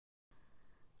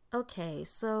Okay,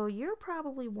 so you're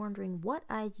probably wondering what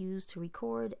I use to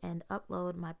record and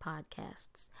upload my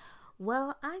podcasts.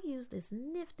 Well, I use this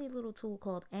nifty little tool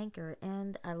called Anchor,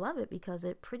 and I love it because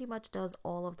it pretty much does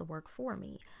all of the work for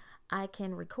me. I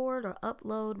can record or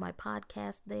upload my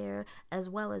podcast there, as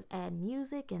well as add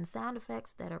music and sound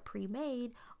effects that are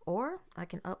pre-made, or I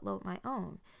can upload my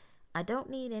own. I don't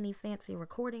need any fancy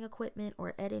recording equipment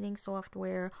or editing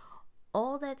software.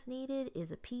 All that's needed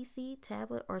is a PC,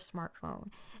 tablet, or smartphone.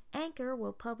 Anchor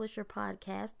will publish your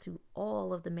podcast to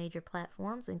all of the major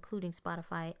platforms, including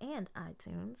Spotify and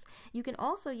iTunes. You can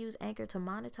also use Anchor to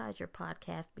monetize your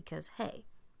podcast because, hey,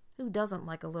 who doesn't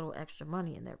like a little extra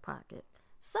money in their pocket?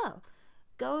 So,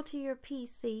 go to your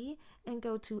PC and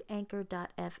go to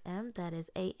anchor.fm, that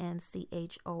is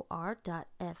ANCHOR.fm,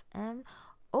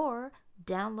 or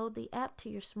download the app to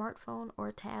your smartphone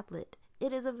or tablet.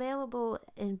 It is available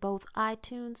in both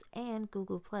iTunes and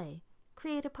Google Play.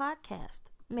 Create a podcast.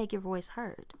 Make your voice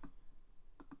heard.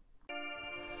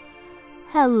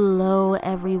 Hello,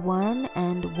 everyone,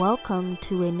 and welcome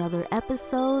to another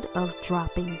episode of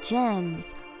Dropping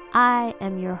Gems. I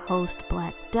am your host,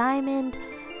 Black Diamond,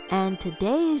 and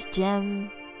today's gem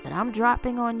that I'm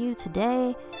dropping on you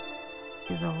today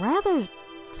is a rather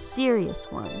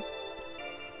serious one.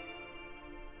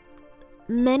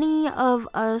 Many of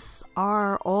us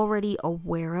are already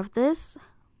aware of this,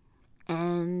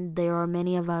 and there are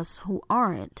many of us who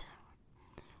aren't.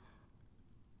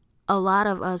 A lot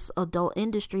of us adult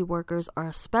industry workers are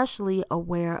especially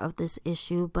aware of this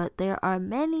issue, but there are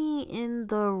many in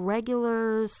the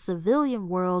regular civilian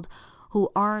world who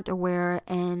aren't aware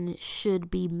and should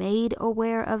be made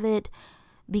aware of it,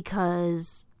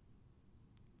 because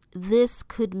this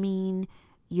could mean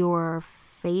your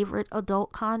favorite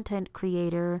adult content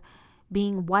creator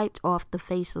being wiped off the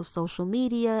face of social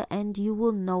media, and you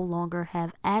will no longer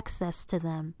have access to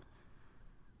them,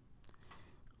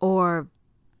 or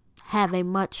have a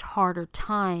much harder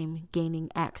time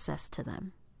gaining access to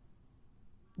them,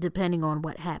 depending on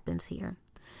what happens here.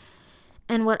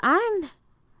 And what I'm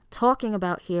talking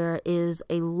about here is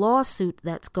a lawsuit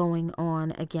that's going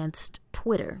on against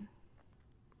Twitter.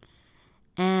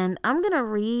 And I'm going to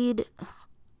read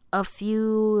a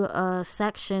few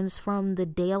sections from the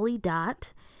Daily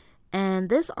Dot, and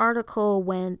this article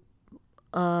went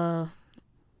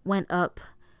up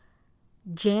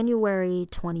January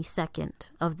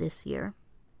 22nd of this year.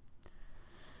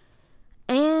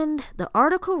 And the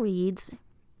article reads,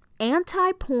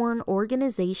 anti-porn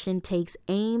organization takes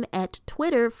aim at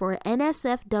Twitter for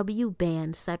NSFW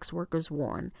ban, sex workers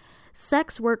warn.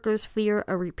 Sex workers fear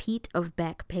a repeat of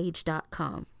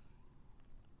Backpage.com.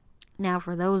 Now,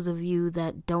 for those of you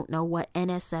that don't know what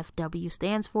NSFW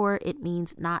stands for, it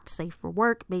means not safe for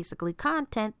work, basically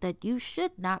content that you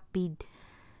should not be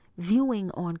viewing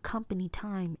on company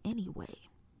time anyway,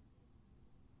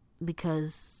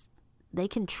 because they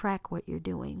can track what you're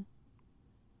doing.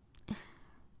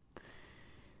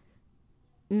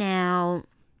 Now,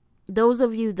 those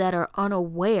of you that are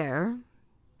unaware,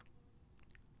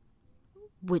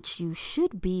 which you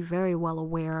should be very well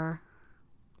aware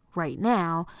right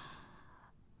now,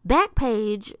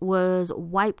 Backpage was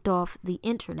wiped off the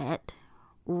internet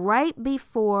right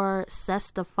before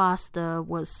SESTA FOSTA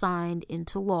was signed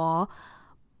into law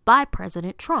by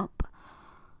President Trump.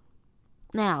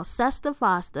 Now, SESTA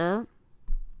FOSTA,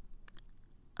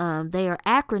 they are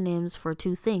acronyms for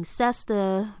two things.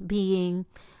 SESTA being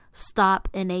Stop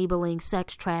Enabling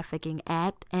Sex Trafficking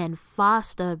Act, and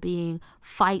FOSTA being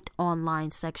Fight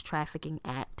Online Sex Trafficking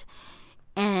Act.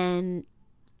 And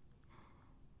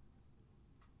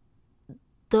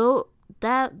though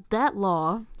that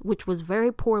law, which was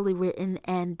very poorly written,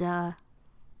 and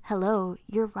hello,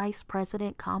 your Vice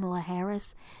President Kamala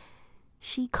Harris,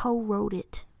 she co-wrote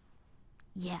it.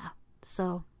 Yeah,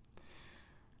 so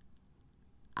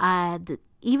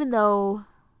even though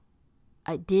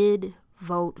I did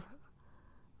vote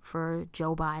for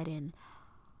Joe Biden,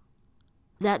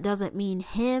 that doesn't mean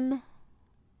him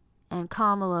and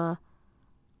Kamala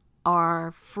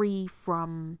are free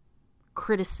from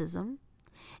criticism.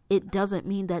 It doesn't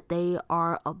mean that they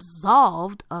are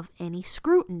absolved of any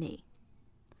scrutiny.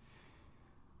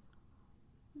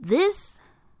 This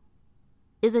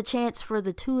is a chance for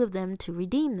the two of them to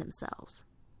redeem themselves.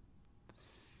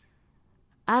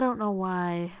 I don't know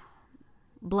why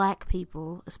black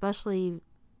people, especially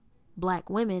black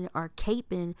women, are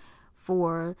caping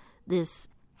for this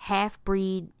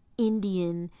half-breed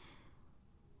Indian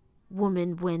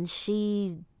woman when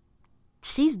she's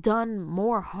done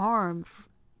more harm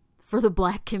for the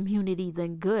black community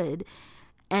than good.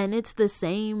 And it's the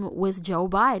same with Joe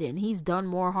Biden. He's done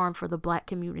more harm for the black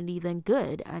community than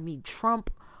good. I mean, Trump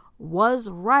was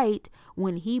right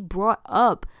when he brought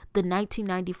up the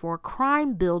 1994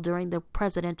 crime bill during the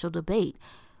presidential debate.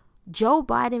 Joe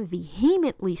Biden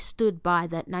vehemently stood by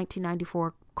that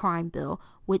 1994 crime bill,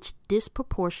 which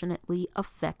disproportionately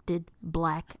affected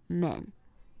black men.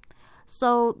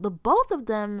 So the both of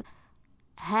them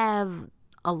have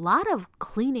a lot of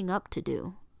cleaning up to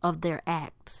do of their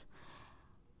acts.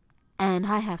 And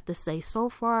I have to say, so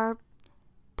far,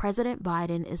 President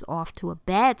Biden is off to a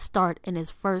bad start in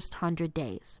his first 100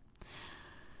 days.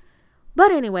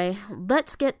 But anyway,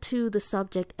 let's get to the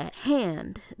subject at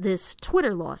hand, this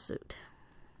Twitter lawsuit.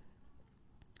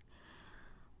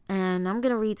 And I'm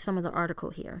going to read some of the article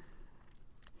here.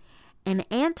 An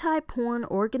anti-porn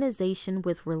organization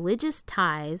with religious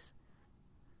ties,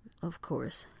 of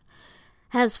course,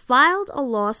 has filed a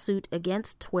lawsuit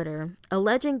against Twitter,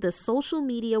 alleging the social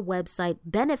media website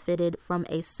benefited from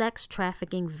a sex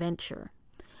trafficking venture.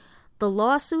 The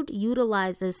lawsuit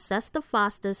utilizes SESTA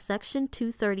FOSTA's Section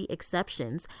 230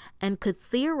 exceptions and could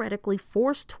theoretically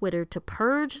force Twitter to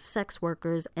purge sex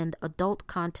workers and adult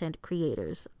content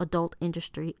creators, adult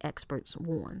industry experts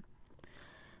warn.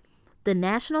 The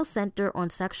National Center on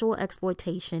Sexual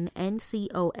Exploitation,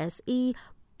 NCOSE,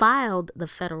 filed the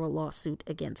federal lawsuit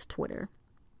against Twitter.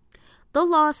 The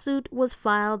lawsuit was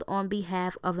filed on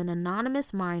behalf of an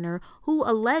anonymous minor who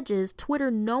alleges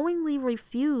Twitter knowingly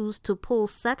refused to pull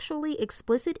sexually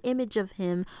explicit image of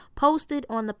him posted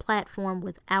on the platform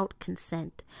without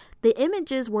consent. The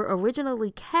images were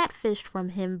originally catfished from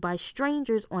him by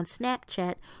strangers on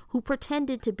Snapchat who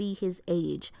pretended to be his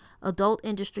age, adult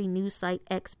industry news site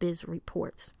XBiz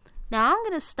reports. Now I'm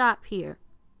going to stop here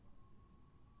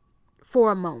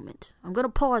for a moment. I'm going to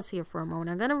pause here for a moment.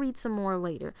 I'm going to read some more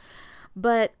later.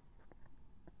 But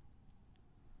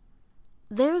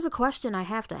there's a question I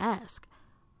have to ask.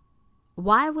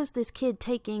 Why was this kid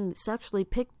taking sexually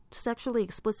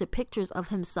explicit pictures of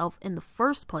himself in the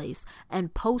first place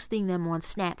and posting them on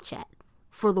Snapchat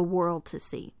for the world to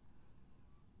see?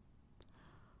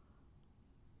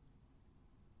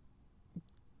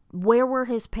 Where were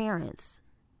his parents?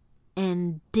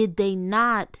 And did they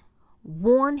not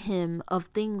warn him of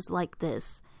things like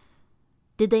this?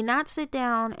 Did they not sit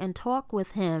down and talk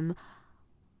with him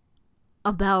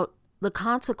about the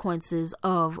consequences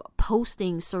of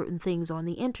posting certain things on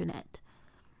the internet?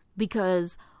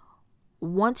 Because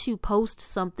once you post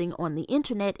something on the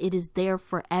internet, it is there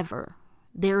forever.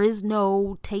 There is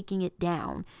no taking it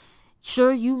down.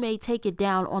 Sure, you may take it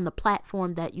down on the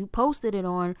platform that you posted it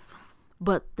on,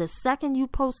 but the second you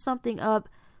post something up,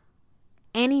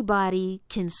 anybody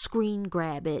can screen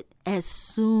grab it as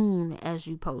soon as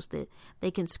you post it. They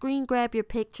can screen grab your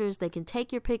pictures. They can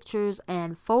take your pictures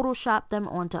and Photoshop them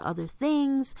onto other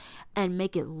things and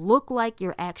make it look like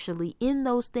you're actually in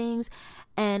those things.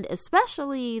 And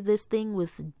especially this thing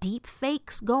with deep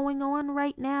fakes going on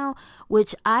right now,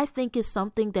 which I think is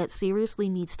something that seriously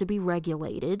needs to be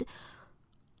regulated.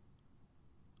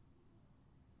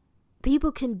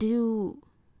 People can do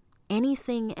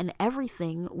anything and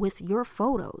everything with your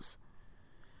photos.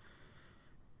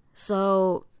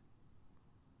 So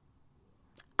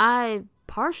I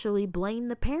partially blame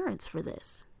the parents for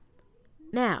this.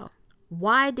 Now,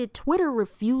 why did Twitter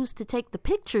refuse to take the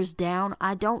pictures down?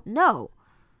 I don't know.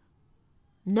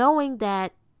 Knowing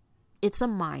that it's a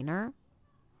minor,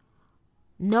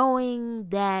 knowing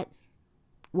that,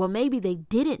 well, maybe they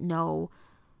didn't know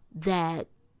that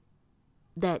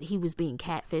he was being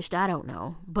catfished. I don't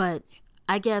know. But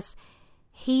I guess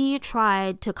he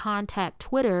tried to contact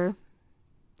Twitter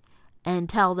and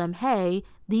tell them, hey,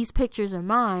 these pictures are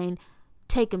mine,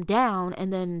 take them down,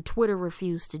 and then Twitter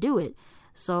refused to do it.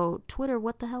 So Twitter,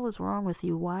 what the hell is wrong with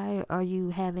you? Why are you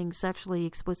having sexually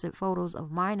explicit photos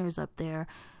of minors up there?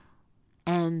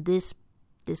 And this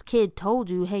kid told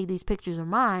you, hey, these pictures are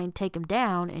mine, take them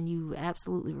down, and you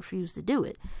absolutely refused to do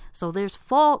it. So there's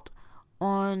fault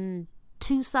on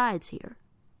two sides here.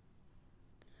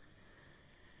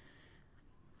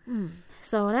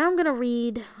 So now I'm going to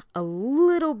read a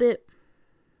little bit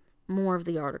more of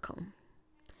the article.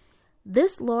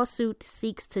 This lawsuit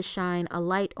seeks to shine a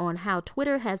light on how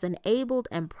Twitter has enabled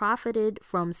and profited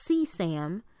from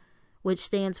CSAM, which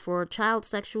stands for Child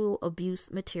Sexual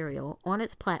Abuse Material, on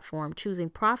its platform, choosing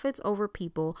profits over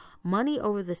people, money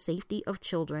over the safety of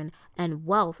children, and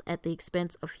wealth at the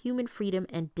expense of human freedom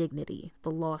and dignity,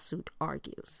 the lawsuit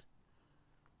argues.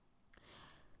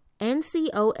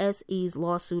 NCOSE's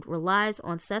lawsuit relies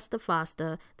on SESTA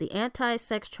FOSTA, the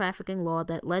anti-sex trafficking law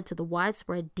that led to the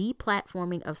widespread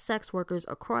deplatforming of sex workers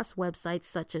across websites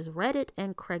such as Reddit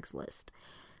and Craigslist.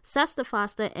 SESTA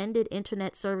FOSTA ended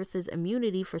Internet Services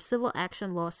immunity for civil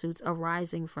action lawsuits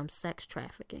arising from sex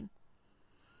trafficking.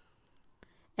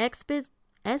 XBiz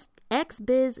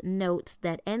notes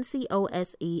that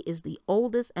NCOSE is the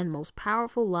oldest and most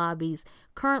powerful lobbies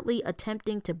currently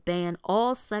attempting to ban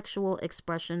all sexual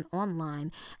expression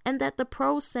online, and that the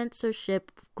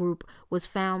pro-censorship group was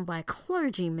found by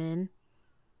clergymen.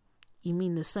 You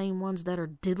mean the same ones that are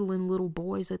diddling little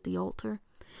boys at the altar?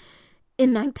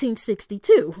 In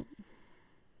 1962.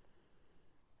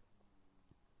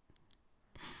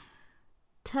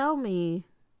 Tell me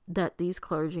that these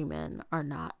clergymen are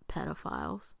not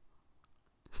pedophiles.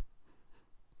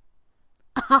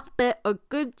 I bet a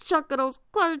good chunk of those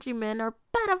clergymen are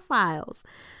pedophiles.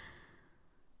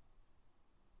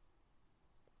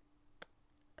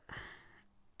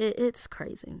 It's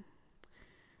crazy.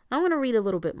 I'm going to read a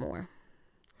little bit more.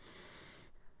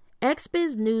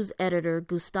 XBiz news editor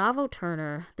Gustavo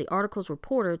Turner, the article's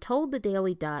reporter, told the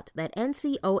Daily Dot that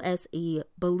NCOSE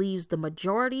believes the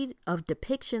majority of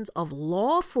depictions of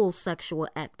lawful sexual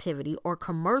activity or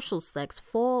commercial sex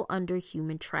fall under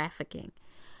human trafficking.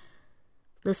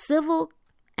 The civil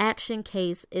action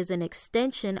case is an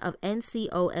extension of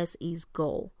NCOSE's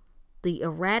goal, the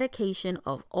eradication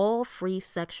of all free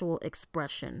sexual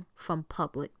expression from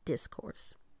public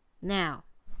discourse. Now,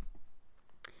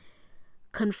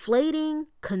 conflating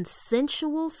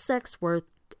consensual sex work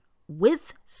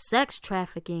with sex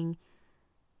trafficking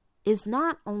is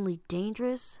not only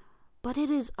dangerous, but it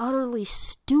is utterly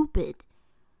stupid.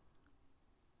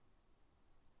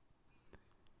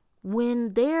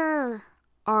 When there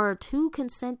are two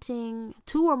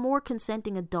or more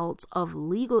consenting adults of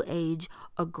legal age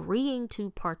agreeing to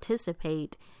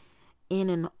participate in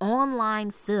an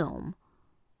online film,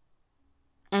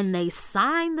 and they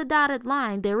sign the dotted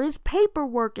line, there is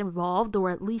paperwork involved, or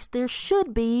at least there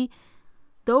should be.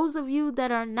 Those of you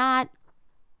that are not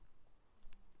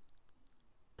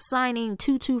signing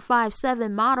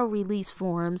 2257 model release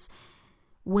forms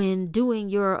when doing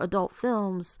your adult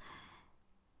films,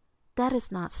 that is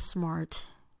not smart.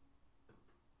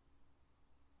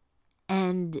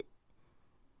 And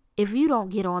if you don't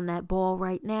get on that ball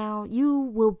right now, you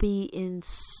will be in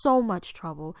so much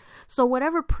trouble. So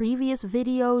whatever previous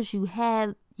videos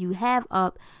you have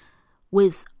up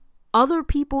with other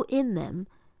people in them,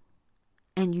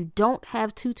 and you don't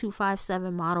have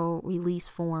 2257 model release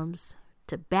forms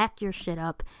to back your shit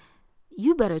up,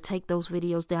 you better take those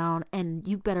videos down, and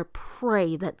you better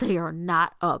pray that they are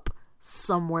not up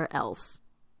somewhere else.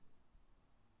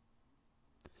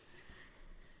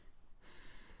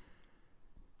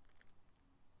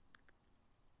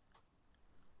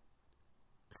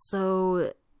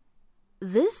 So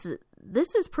this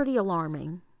is pretty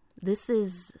alarming. This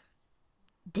is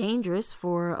dangerous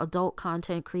for adult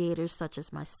content creators such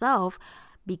as myself,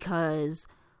 because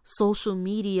social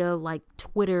media like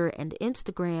Twitter and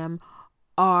Instagram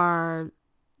are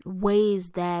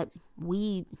ways that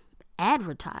we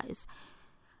advertise.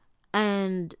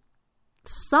 And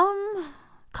some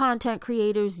content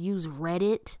creators use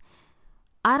Reddit.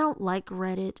 I don't like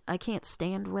Reddit. I can't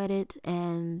stand Reddit,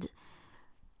 and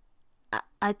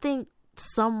I think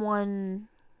someone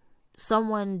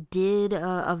did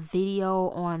a video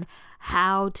on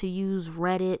how to use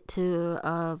Reddit to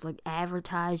like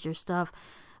advertise your stuff,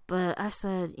 but I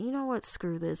said, you know what,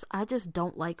 screw this. I just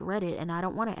don't like Reddit, and I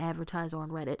don't want to advertise on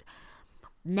Reddit.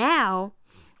 Now,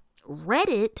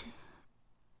 Reddit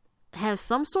has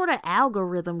some sort of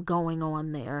algorithm going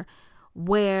on there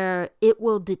where it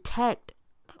will detect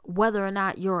whether or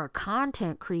not you're a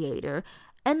content creator,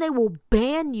 and they will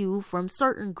ban you from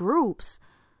certain groups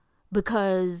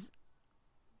because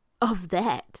of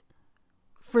that.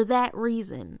 For that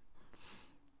reason.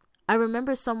 I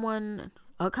remember someone,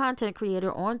 a content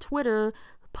creator on Twitter,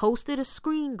 posted a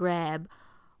screen grab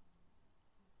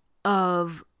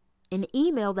of an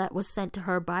email that was sent to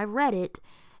her by Reddit,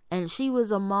 and she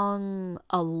was among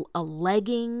a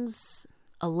leggings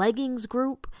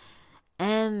group.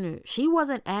 And she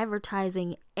wasn't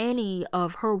advertising any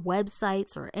of her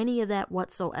websites or any of that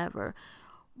whatsoever.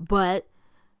 But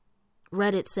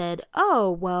Reddit said,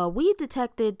 oh, well, we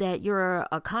detected that you're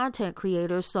a content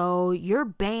creator, so you're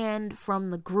banned from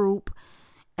the group.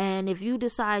 And if you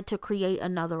decide to create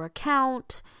another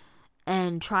account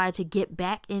and try to get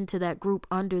back into that group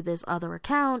under this other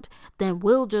account, then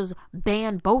we'll just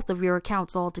ban both of your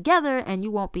accounts altogether, and you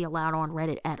won't be allowed on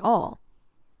Reddit at all.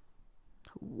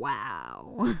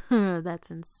 Wow,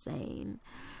 that's insane.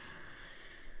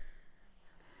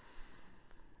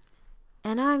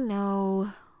 And I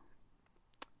know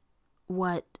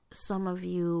what some of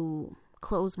you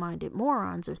close-minded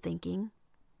morons are thinking.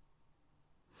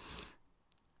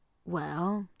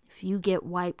 Well, If you get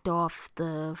wiped off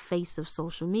the face of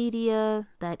social media,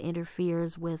 that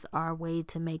interferes with our way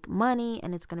to make money,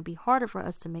 and it's going to be harder for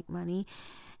us to make money.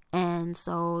 And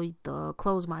so the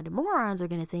closed-minded morons are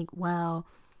going to think, well,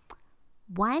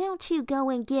 why don't you go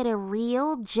and get a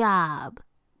real job?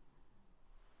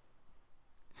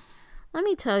 Let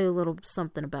me tell you a little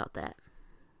something about that.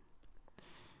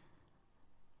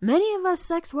 Many of us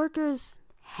sex workers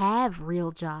have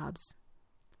real jobs.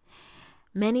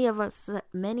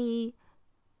 Many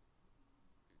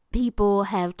people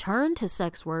have turned to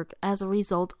sex work as a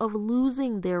result of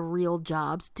losing their real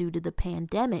jobs due to the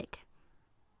pandemic.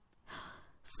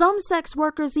 Some sex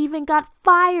workers even got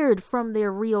fired from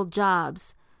their real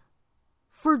jobs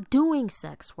for doing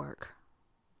sex work.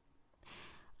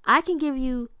 I can give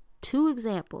you 2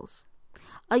 examples.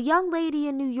 A young lady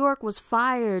in New York was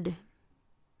fired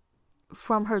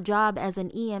from her job as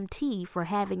an EMT for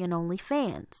having an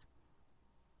OnlyFans.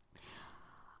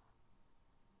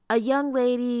 A young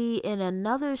lady in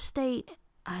another state,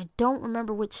 I don't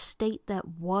remember which state that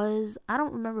was. I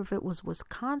don't remember if it was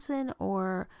Wisconsin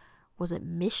or was it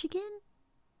Michigan?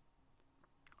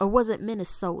 Or was it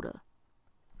Minnesota?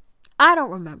 I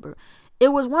don't remember.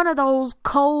 It was one of those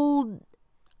cold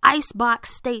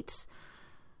icebox states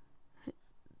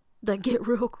that get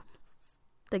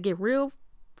real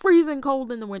freezing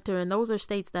cold in the winter, and those are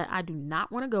states that I do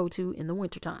not want to go to in the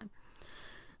wintertime.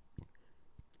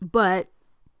 But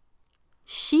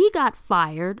she got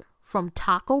fired from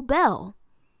Taco Bell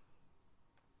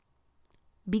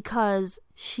because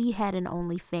she had an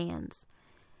OnlyFans.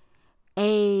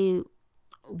 A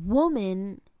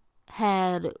woman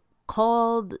had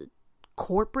called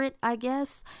corporate, I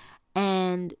guess,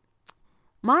 and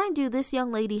mind you, this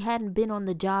young lady hadn't been on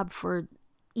the job for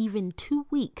even 2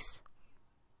 weeks.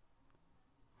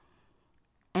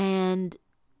 And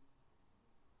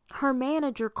her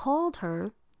manager called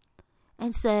her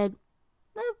and said,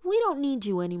 we don't need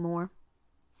you anymore.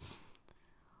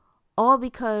 All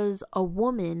because a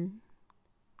woman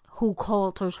who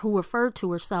referred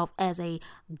to herself as a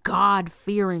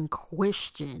God-fearing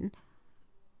Christian.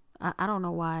 I don't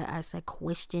know why I said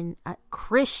Christian.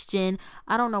 Christian.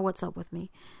 I don't know what's up with me.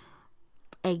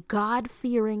 A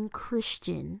God-fearing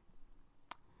Christian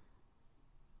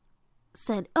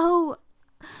said, "Oh,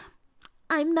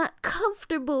 I'm not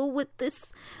comfortable with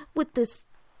this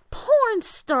porn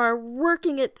star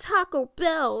working at Taco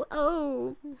Bell.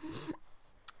 Oh,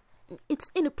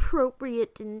 it's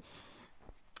inappropriate, and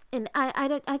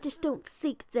I just don't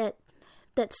think that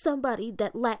somebody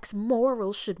that lacks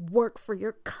morals should work for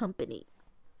your company."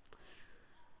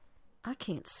 I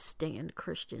can't stand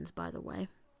Christians, by the way.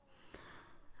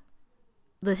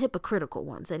 The hypocritical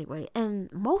ones, anyway. And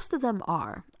most of them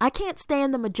are. I can't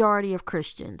stand the majority of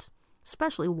Christians,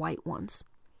 especially white ones.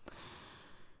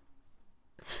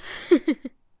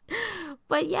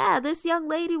 But yeah, this young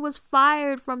lady was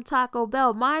fired from Taco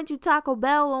Bell. Mind you, Taco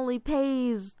Bell only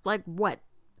pays like what,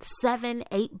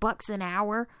 $7-8 an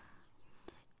hour.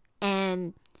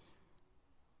 And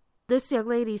this young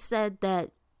lady said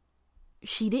that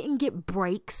she didn't get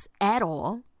breaks at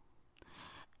all.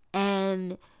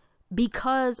 And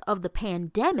because of the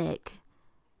pandemic,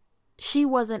 she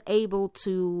wasn't able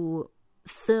to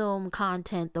film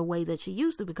content the way that she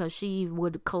used to, because she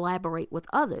would collaborate with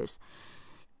others.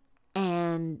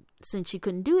 And since she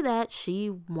couldn't do that, she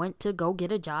went to go get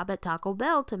a job at Taco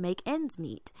Bell to make ends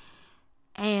meet.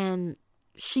 And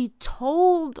she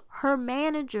told her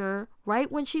manager,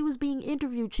 right when she was being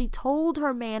interviewed, she told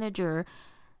her manager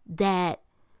that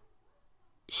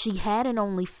she had an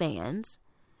OnlyFans.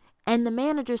 And the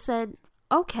manager said,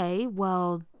 "Okay,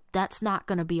 well, that's not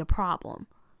going to be a problem."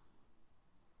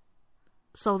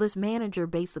 So this manager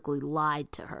basically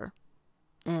lied to her.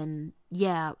 And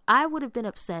yeah, I would have been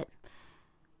upset.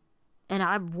 And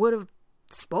I would have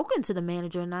spoken to the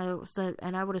manager, and I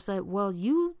would have said, "Well,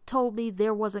 you told me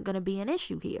there wasn't going to be an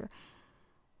issue here.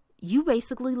 You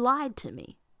basically lied to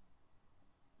me."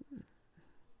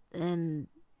 And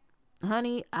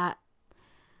honey,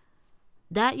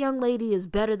 that young lady is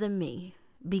better than me,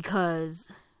 because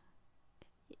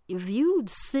if you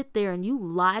sit there and you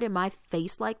lie to my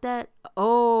face like that,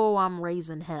 oh, I'm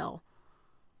raising hell.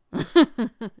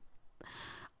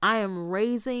 I am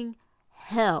raising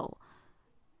hell.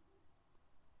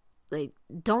 Like,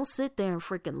 don't sit there and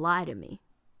freaking lie to me.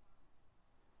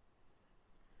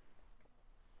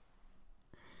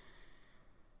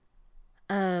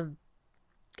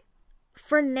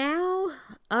 For now,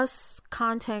 us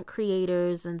content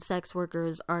creators and sex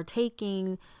workers are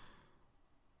taking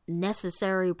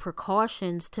necessary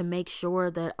precautions to make sure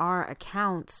that our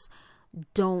accounts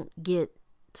don't get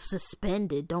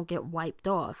suspended, don't get wiped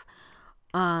off.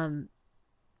 Some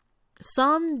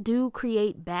do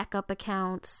create backup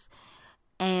accounts,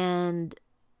 and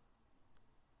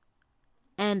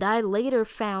I later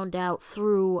found out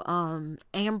through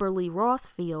Amberly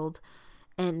Rothfield,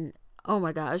 and oh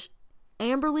my gosh,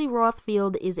 Amberly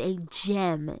Rothfield is a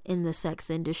gem in the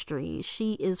sex industry.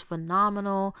 She is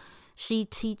phenomenal. She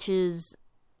teaches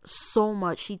so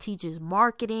much. She teaches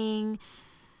marketing.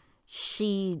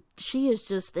 She is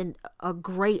just a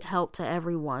great help to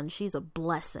everyone. She's a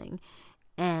blessing.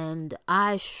 And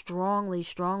I strongly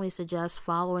suggest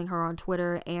following her on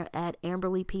Twitter at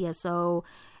Amberly PSO.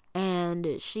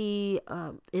 And she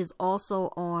is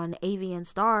also on AVN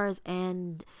Stars.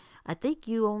 And I think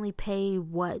you only pay,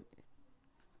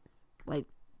 like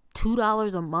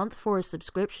 $2 a month for a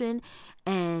subscription.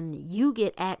 And you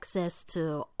get access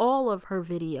to all of her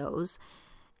videos.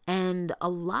 And a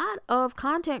lot of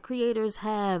content creators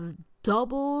have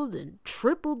doubled and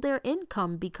tripled their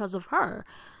income because of her.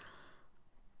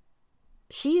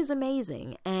 She is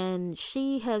amazing, and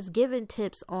she has given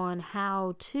tips on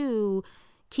how to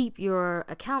keep your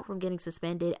account from getting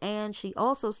suspended. And she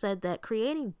also said that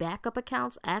creating backup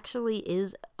accounts actually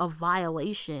is a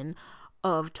violation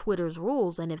of Twitter's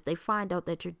rules. And if they find out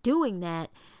that you're doing that,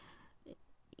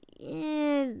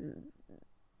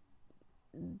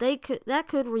 that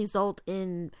could result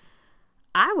in,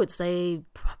 I would say,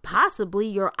 possibly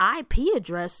your IP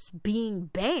address being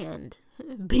banned,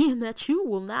 being that you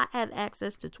will not have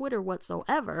access to Twitter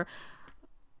whatsoever,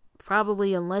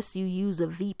 probably unless you use a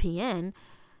VPN.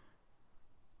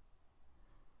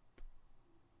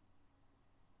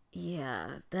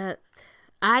 Yeah,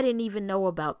 I didn't even know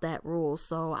about that rule,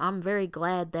 so I'm very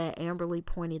glad that Amberly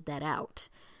pointed that out.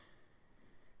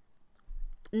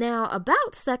 Now,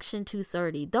 about Section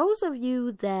 230, those of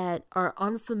you that are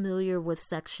unfamiliar with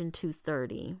Section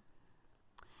 230,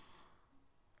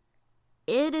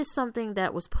 it is something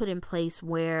that was put in place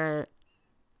where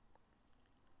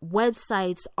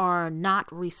websites are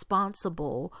not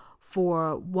responsible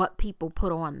for what people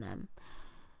put on them.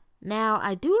 Now,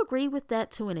 I do agree with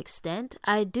that to an extent.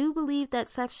 I do believe that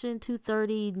Section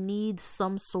 230 needs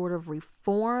some sort of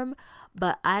reform,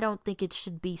 but I don't think it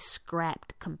should be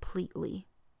scrapped completely.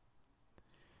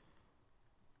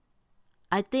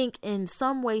 I think in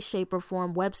some way, shape, or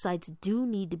form, websites do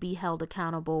need to be held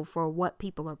accountable for what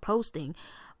people are posting.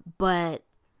 But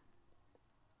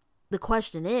the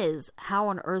question is, how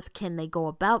on earth can they go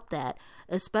about that?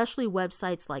 Especially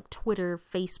websites like Twitter,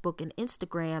 Facebook, and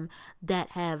Instagram that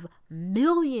have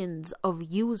millions of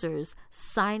users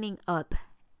signing up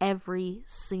every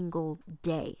single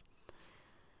day.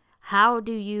 How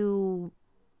do you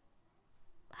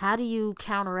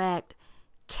counteract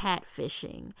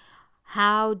catfishing?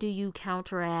 How do you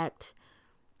counteract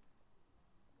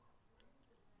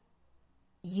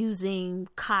using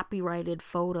copyrighted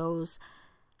photos?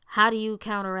 How do you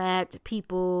counteract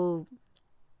people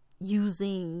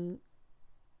using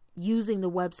the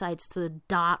websites to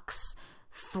dox,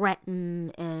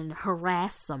 threaten, and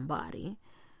harass somebody?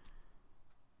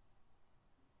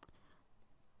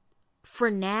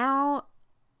 For now,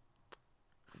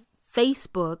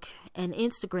 Facebook and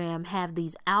Instagram have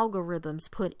these algorithms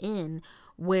put in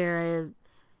where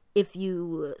if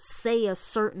you say a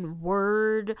certain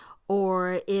word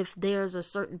or if there's a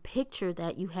certain picture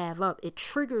that you have up, it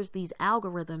triggers these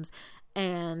algorithms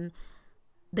and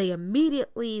they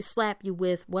immediately slap you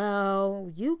with,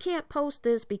 well, you can't post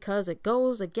this because it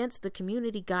goes against the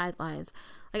community guidelines.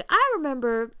 Like, I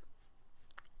remember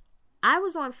I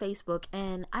was on Facebook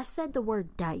and I said the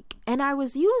word dyke and I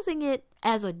was using it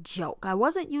as a joke. I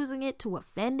wasn't using it to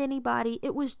offend anybody.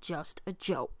 It was just a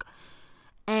joke.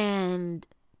 And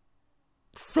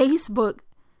Facebook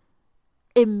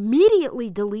immediately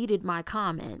deleted my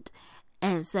comment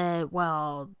and said,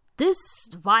 well, this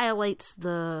violates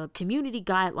the community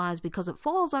guidelines because it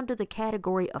falls under the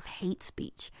category of hate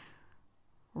speech.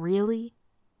 Really?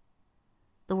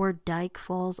 The word dyke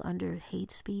falls under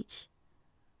hate speech?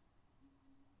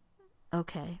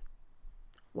 Okay.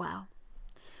 Wow.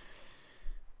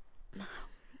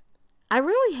 I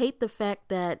really hate the fact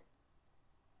that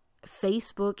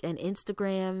Facebook and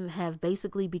Instagram have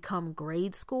basically become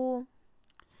grade school.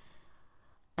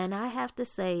 And I have to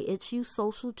say, it's you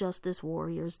social justice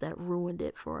warriors that ruined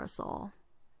it for us all.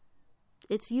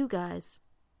 It's you guys.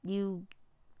 You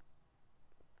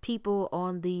people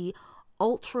on the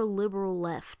ultra liberal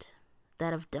left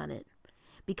that have done it.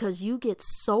 Because you get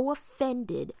so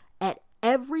offended at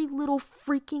every little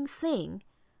freaking thing,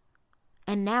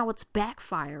 and now it's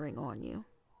backfiring on you.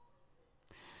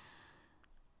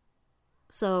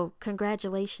 So,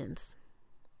 congratulations,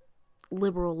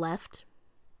 liberal left.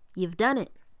 You've done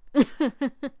it.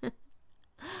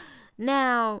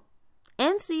 Now,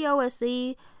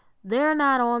 NCOSE, they're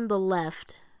not on the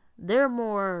left. They're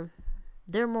more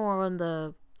on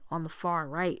the far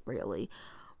right, really.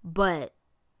 But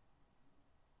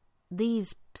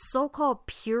these so-called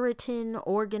Puritan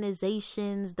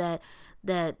organizations that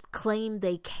claim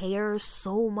they care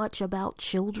so much about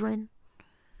children.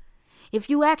 If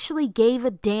you actually gave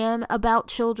a damn about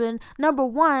children, number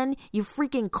one, you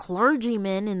freaking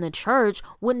clergymen in the church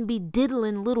wouldn't be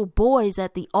diddling little boys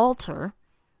at the altar.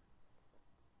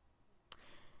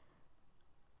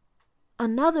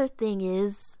 Another thing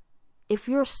is, if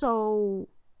you're so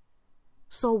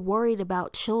worried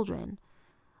about children,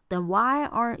 then why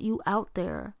aren't you out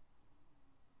there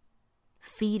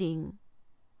feeding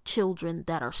children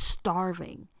that are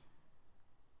starving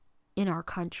in our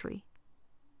country?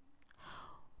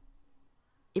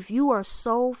 If you are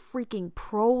so freaking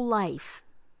pro-life,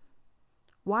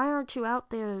 why aren't you out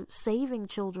there saving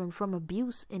children from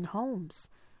abuse in homes?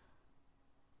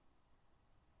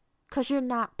 'Cause you're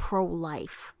not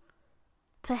pro-life.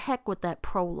 To heck with that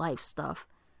pro-life stuff.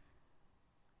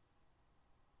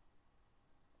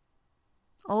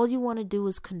 All you want to do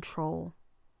is control.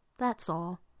 That's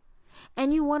all.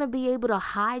 And you want to be able to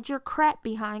hide your crap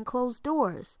behind closed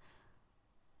doors.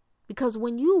 Because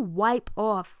when you wipe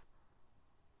off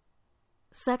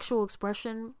sexual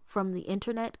expression from the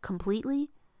internet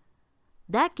completely,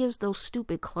 that gives those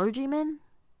stupid clergymen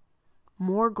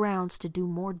more grounds to do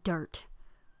more dirt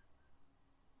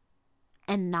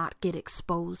and not get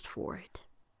exposed for it.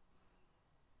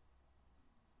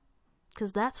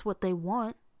 Because that's what they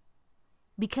want.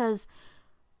 Because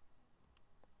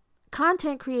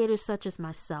content creators such as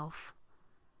myself,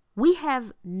 we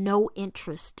have no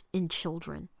interest in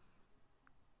children.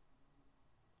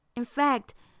 In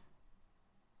fact,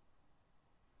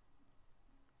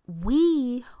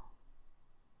 we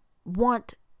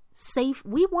want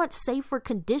safer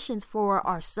conditions for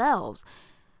ourselves,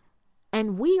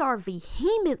 and we are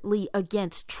vehemently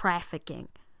against trafficking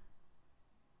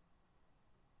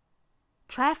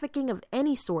of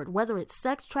any sort, whether it's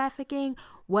sex trafficking,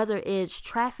 whether it's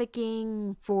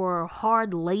trafficking for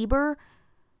hard labor.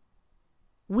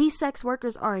 We sex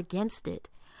workers are against it.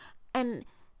 And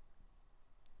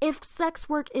if sex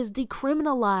work is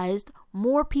decriminalized,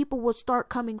 more people will start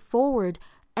coming forward,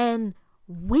 and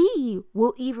we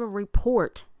will even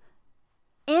report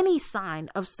any sign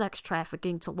of sex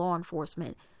trafficking to law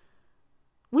enforcement.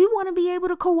 We want to be able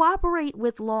to cooperate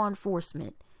with law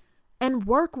enforcement and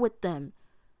work with them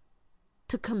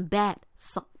to combat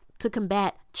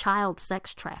child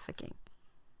sex trafficking.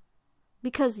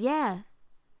 Because yeah,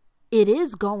 it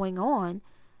is going on,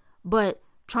 but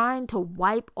trying to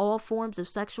wipe all forms of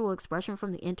sexual expression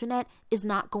from the internet is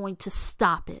not going to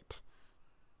stop it.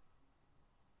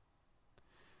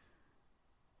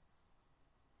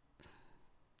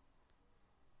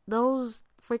 Those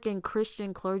freaking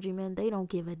Christian clergymen, they don't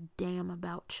give a damn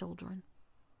about children.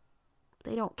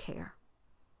 They don't care.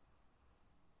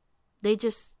 They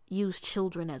just use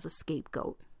children as a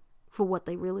scapegoat for what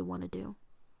they really want to do.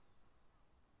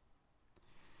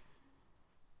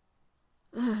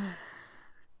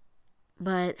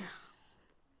 But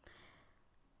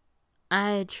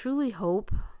I truly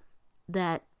hope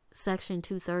that Section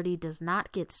 230 does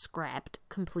not get scrapped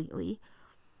completely,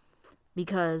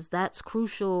 because that's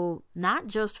crucial not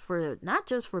just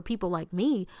for people like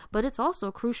me, but it's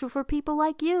also crucial for people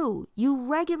like you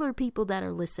regular people that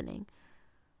are listening.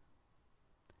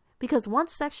 Because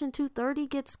once Section 230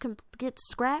 gets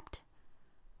scrapped,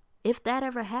 if that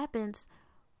ever happens,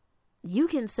 you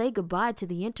can say goodbye to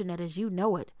the internet as you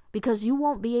know it, because you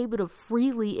won't be able to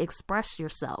freely express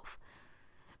yourself.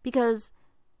 Because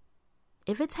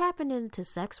if it's happening to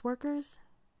sex workers,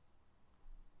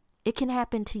 it can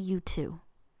happen to you too.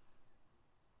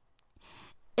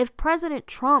 If President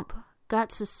Trump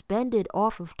got suspended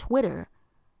off of Twitter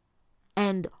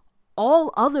and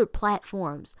all other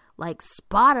platforms like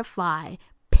Spotify,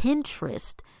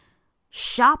 Pinterest,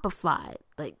 Shopify,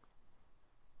 like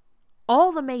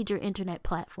all the major internet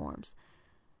platforms,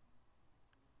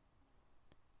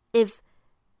 if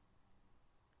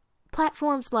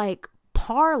platforms like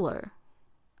Parler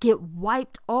get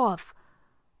wiped off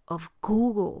of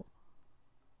Google,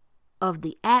 of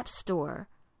the App Store,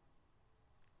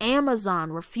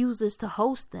 Amazon refuses to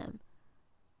host them.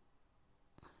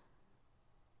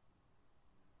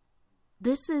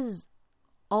 This is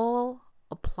all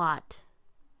a plot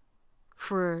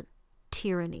for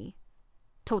tyranny,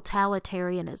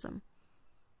 totalitarianism.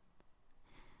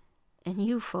 And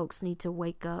you folks need to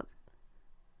wake up,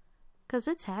 because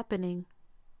it's happening.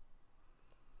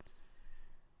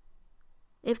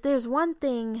 If there's one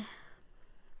thing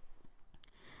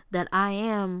that I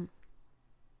am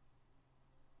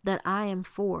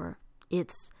for.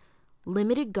 It's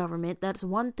limited government. That's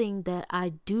one thing that I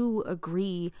do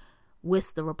agree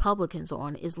with the Republicans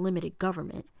on, is limited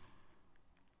government.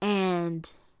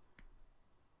 And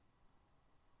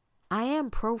I am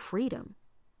pro freedom.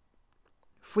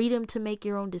 Freedom to make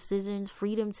your own decisions,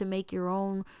 freedom to make your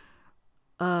own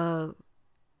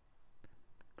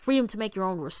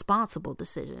responsible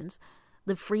decisions,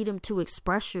 the freedom to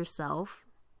express yourself,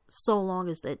 so long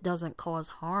as that doesn't cause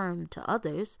harm to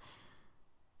others,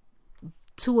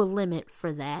 to a limit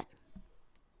for that.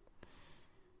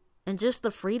 And just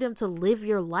the freedom to live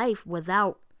your life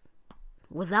without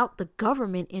the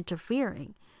government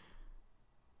interfering.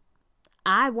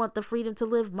 I want the freedom to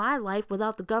live my life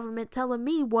without the government telling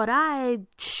me what I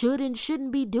should and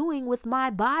shouldn't be doing with my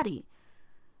body.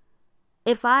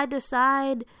 If I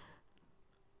decide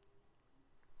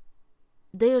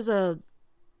I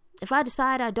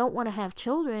don't want to have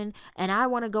children and I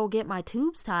want to go get my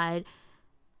tubes tied,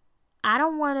 I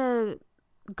don't want to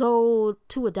go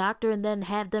to a doctor and then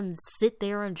have them sit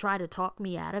there and try to talk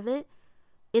me out of it.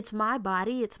 It's my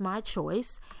body, it's my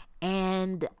choice.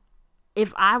 And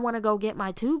if I want to go get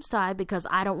my tubes tied because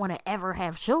I don't want to ever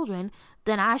have children,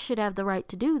 then I should have the right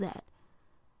to do that.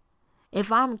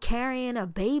 If I'm carrying a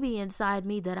baby inside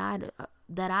me that I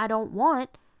don't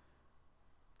want,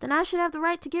 then I should have the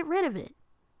right to get rid of it.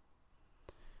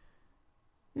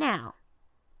 Now,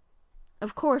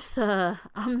 of course,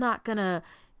 I'm not gonna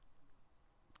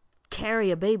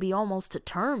carry a baby almost to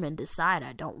term and decide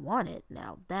I don't want it.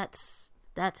 Now, that's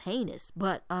heinous.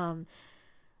 But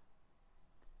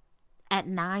at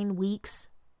 9 weeks,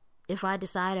 if I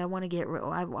decide I want to get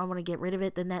rid of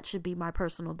it, then that should be my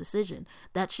personal decision.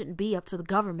 That shouldn't be up to the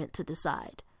government to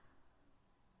decide.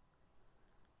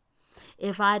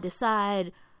 If I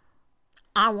decide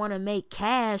I want to make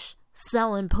cash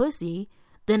selling pussy,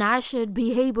 then I should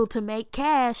be able to make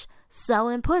cash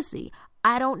selling pussy.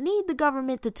 I don't need the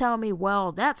government to tell me,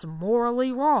 well, that's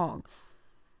morally wrong.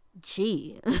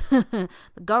 Gee, the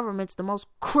government's the most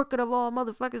crooked of all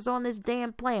motherfuckers on this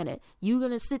damn planet. You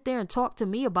gonna sit there and talk to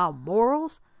me about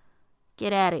morals?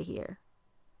 Get out of here.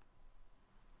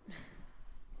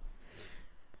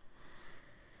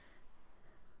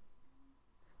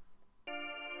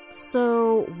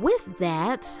 So with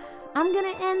that, I'm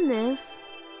gonna end this.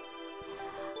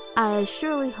 I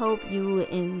surely hope you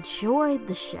enjoyed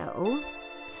the show.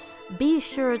 Be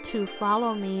sure to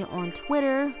follow me on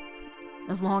Twitter,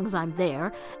 as long as I'm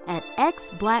there, at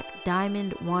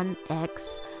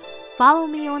xblackdiamond1x. Follow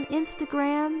me on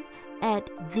Instagram at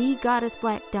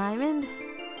thegoddessblackdiamond,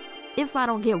 if I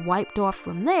don't get wiped off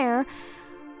from there.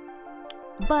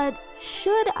 But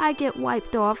should I get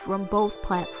wiped off from both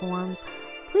platforms,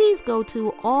 please go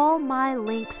to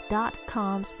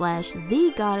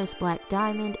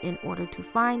allmylinks.com/thegoddessblackdiamond in order to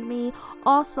find me.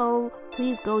 Also,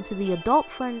 please go to the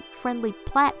adult-friendly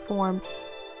platform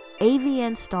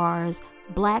AVN Stars.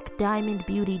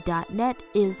 BlackDiamondBeauty.net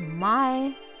is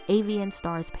my AVN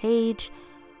Stars page.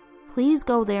 Please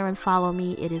go there and follow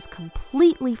me. It is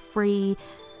completely free.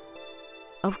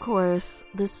 Of course,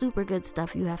 the super good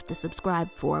stuff you have to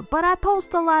subscribe for, but I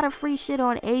post a lot of free shit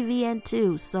on AVN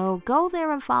too, so go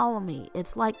there and follow me.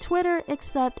 It's like Twitter,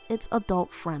 except it's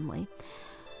adult friendly.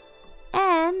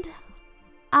 And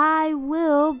I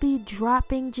will be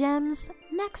dropping gems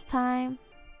next time.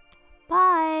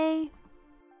 Bye.